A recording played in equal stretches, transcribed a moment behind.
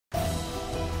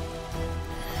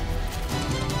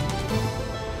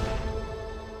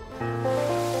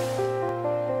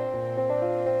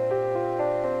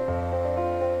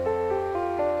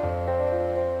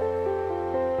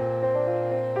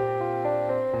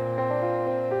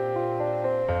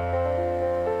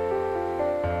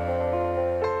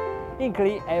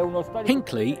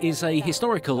Hinckley is a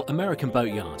historical American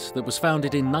boatyard that was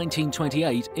founded in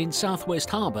 1928 in Southwest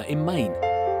Harbour in Maine.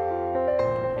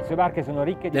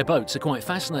 Their boats are quite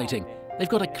fascinating. They've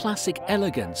got a classic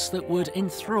elegance that would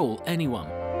enthrall anyone.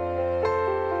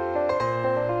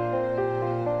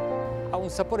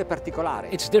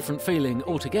 It's a different feeling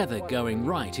altogether going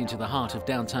right into the heart of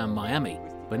downtown Miami,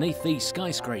 beneath these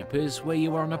skyscrapers where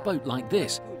you are on a boat like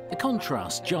this. The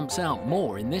contrast jumps out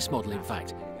more in this model, in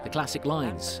fact. The classic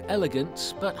lines,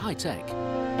 elegant but high-tech.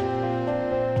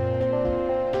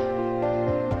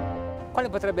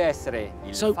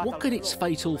 So what could its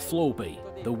fatal flaw be?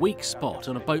 The weak spot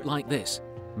on a boat like this?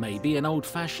 Maybe an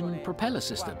old-fashioned propeller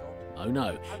system? Oh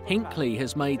no, Hinckley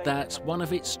has made that one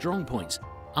of its strong points.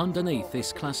 Underneath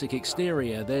this classic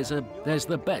exterior, there's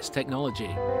the best technology.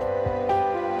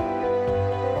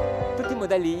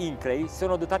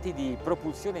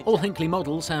 All Hinckley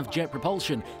models have jet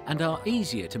propulsion and are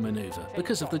easier to maneuver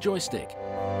because of the joystick.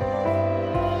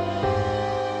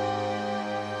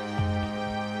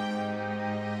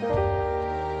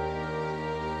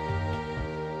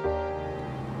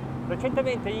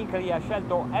 Recentemente Hinckley ha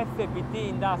scelto FPT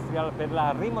Industrial per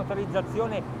la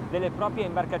rimotorizzazione delle proprie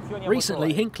imbarcazioni a motore.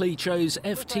 Recently, Hinckley chose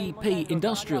FTP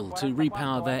Industrial to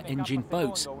repower their engine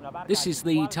boats. This is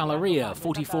the Talaria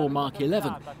 44 Mark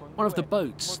 11, one of the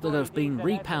boats that have been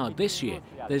repowered this year.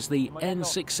 There's the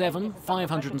N67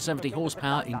 570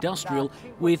 horsepower industrial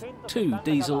with 2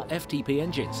 diesel FTP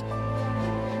engines.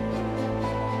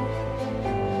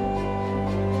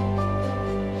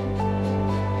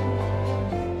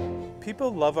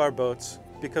 People love our boats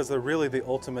because they're really the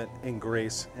ultimate in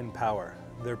grace and power.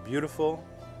 They're beautiful,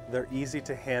 they're easy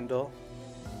to handle,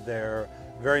 they're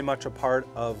very much a part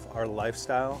of our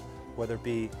lifestyle, whether it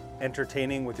be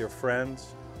entertaining with your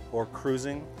friends or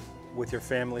cruising with your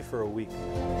family for a week.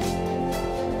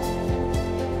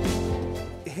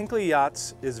 Hinckley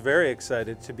Yachts is very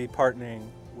excited to be partnering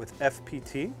with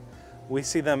FPT. We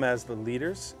see them as the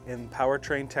leaders in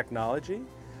powertrain technology.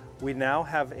 We now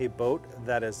have a boat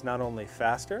that is not only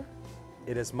faster,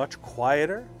 it is much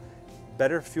quieter,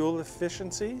 better fuel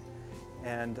efficiency,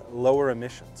 and lower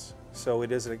emissions. So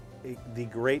it is the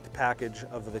great package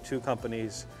of the two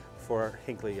companies for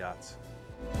Hinckley Yachts.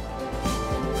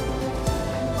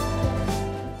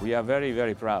 We are very,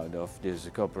 very proud of this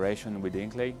cooperation with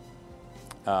Hinckley.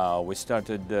 We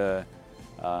started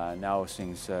now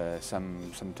since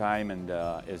some time, and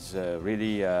it's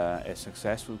really a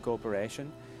successful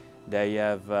cooperation. They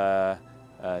have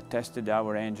tested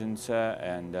our engines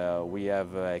and we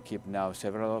have equipped now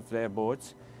several of their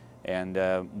boats, and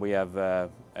we have a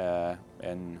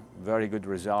very good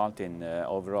result in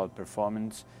overall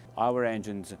performance. Our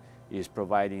engines is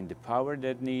providing the power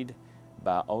that need,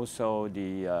 but also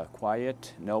the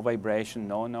quiet, no vibration,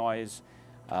 no noise,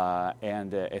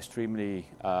 and extremely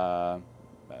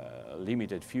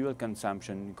limited fuel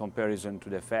consumption in comparison to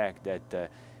the fact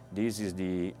that this is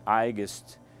the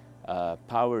highest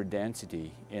power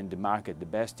density in the market, the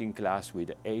best in class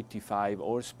with 85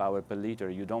 horsepower per liter.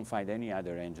 You don't find any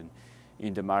other engine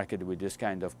in the market with this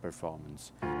kind of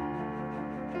performance.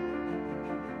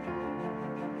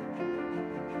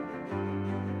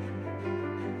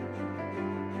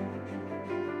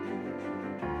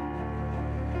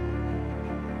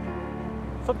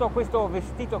 Sotto questo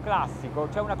vestito classico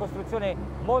c'è una costruzione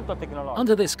molto tecnologica.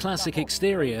 Under this classic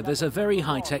exterior, there's a very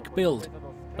high-tech build.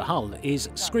 The hull is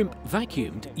scrimp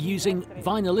vacuumed using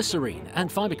vinyl and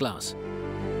fiberglass.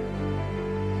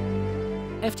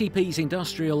 FTP's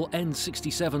industrial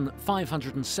N67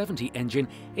 570 engine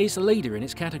is the leader in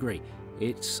its category.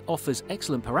 It offers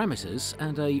excellent parameters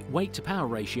and a weight-to-power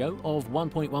ratio of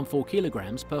 1.14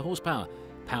 kilograms per horsepower,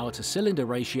 power-to-cylinder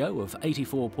ratio of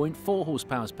 84.4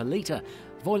 horsepower per litre,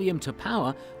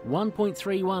 volume-to-power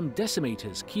 1.31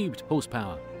 decimeters cubed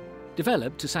horsepower.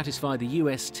 Developed to satisfy the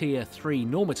US Tier 3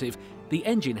 normative, the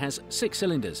engine has 6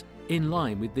 cylinders, in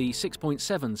line with the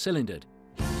 6.7 cylindered.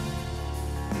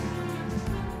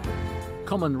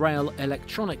 Common rail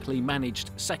electronically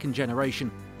managed second generation,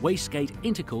 wastegate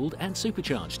intercooled and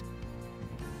supercharged.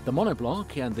 The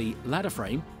monoblock and the ladder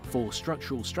frame for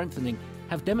structural strengthening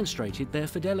have demonstrated their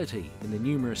fidelity in the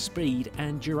numerous speed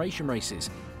and duration races,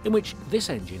 in which this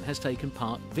engine has taken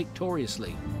part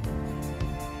victoriously.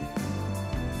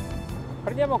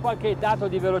 Prendiamo qualche dato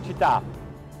di velocità.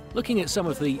 Looking at some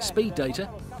of the speed data,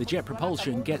 the jet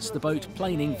propulsion gets the boat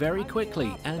planing very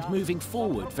quickly and moving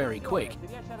forward very quick.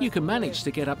 You can manage to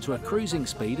get up to a cruising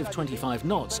speed of 25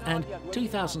 knots and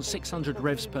 2,600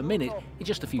 revs per minute in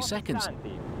just a few seconds.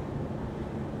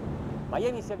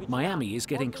 Miami is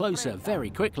getting closer very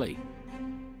quickly.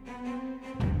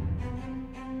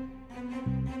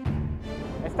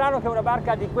 strano che una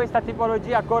barca di questa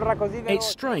tipologia corra così veloce. It's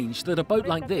strange that a boat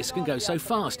like this can go so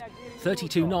fast,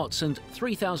 32 knots and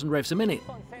 3,000 revs a minute.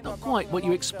 Not quite what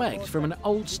you expect from an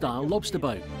old-style lobster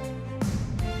boat.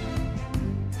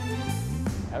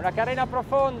 È una carena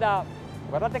profonda,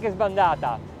 guardate che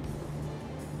sbandata.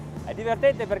 È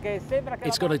divertente perché sembra che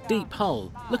It's got a deep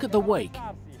hull. Look at the wake.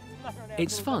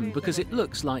 It's fun because it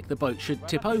looks like the boat should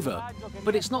tip over,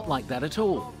 but it's not like that at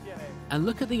all. And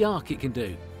look at the arc it can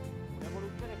do.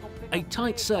 A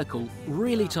tight circle,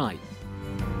 really tight.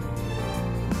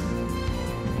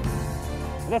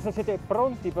 Adesso siete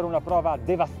pronti per una prova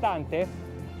devastante?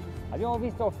 Abbiamo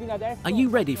visto fino adesso... Are you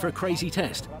ready for a crazy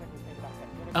test?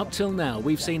 Up till now,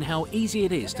 we've seen how easy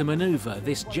it is to maneuver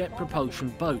this jet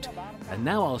propulsion boat. And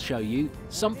now I'll show you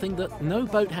something that no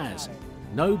boat has.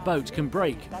 No boat can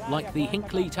break like the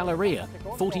Hinckley Talaria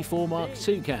 44 Mark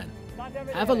II can.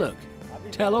 Have a look.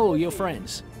 Tell all your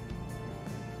friends.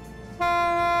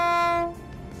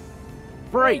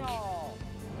 Break!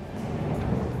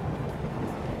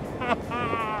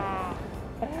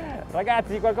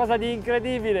 Ragazzi, qualcosa di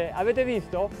incredibile. Avete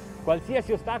visto?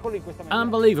 Qualsiasi ostacolo in questa maniera.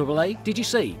 Unbelievable, eh? Did you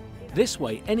see? This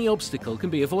way, any obstacle can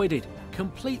be avoided.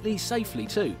 Completely safely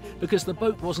too, because the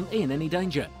boat wasn't in any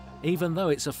danger, even though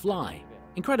it's a fly.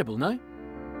 Incredible, no?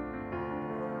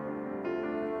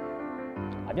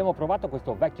 Abbiamo provato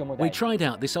questo vecchio modello. We tried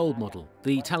out this old model,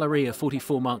 the Talaria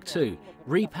 44 Mark II,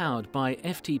 repowered by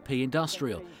FTP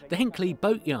Industrial. The Hinckley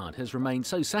boatyard has remained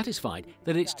so satisfied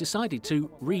that it's decided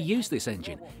to reuse this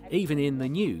engine, even in the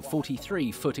new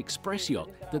 43-foot express yacht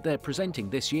that they're presenting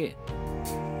this year.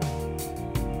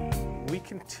 We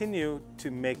continue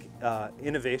to make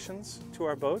innovations to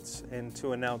our boats and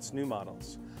to announce new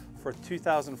models. For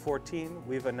 2014,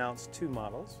 we've announced 2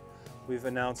 models. We've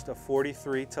announced a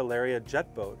 43 Talaria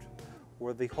jet boat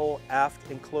where the whole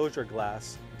aft enclosure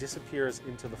glass disappears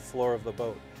into the floor of the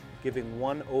boat, giving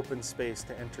one open space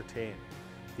to entertain.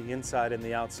 The inside and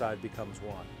the outside becomes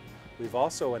one. We've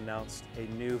also announced a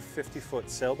new 50-foot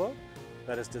sailboat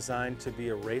that is designed to be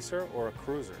a racer or a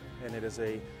cruiser, and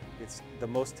it's the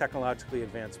most technologically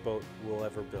advanced boat we'll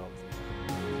ever build.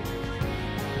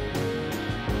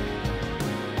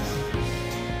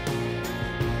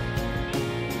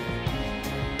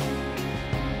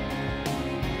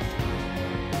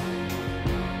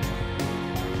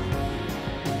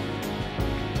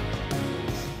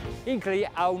 Hinckley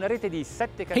ha una rete di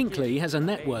 7 cantieri. Hinckley has a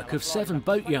network of 7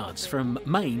 boatyards from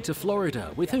Maine to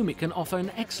Florida, with whom it can offer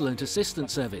an excellent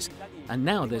assistance service. And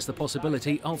now there's the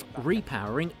possibility of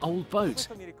repowering old boats.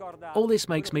 All this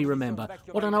makes me remember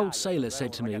what an old sailor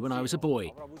said to me when I was a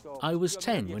boy. I was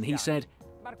 10 when he said,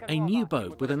 "A new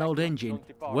boat with an old engine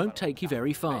won't take you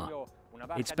very far.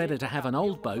 It's better to have an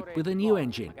old boat with a new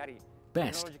engine.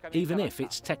 Best, even if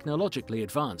it's technologically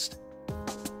advanced."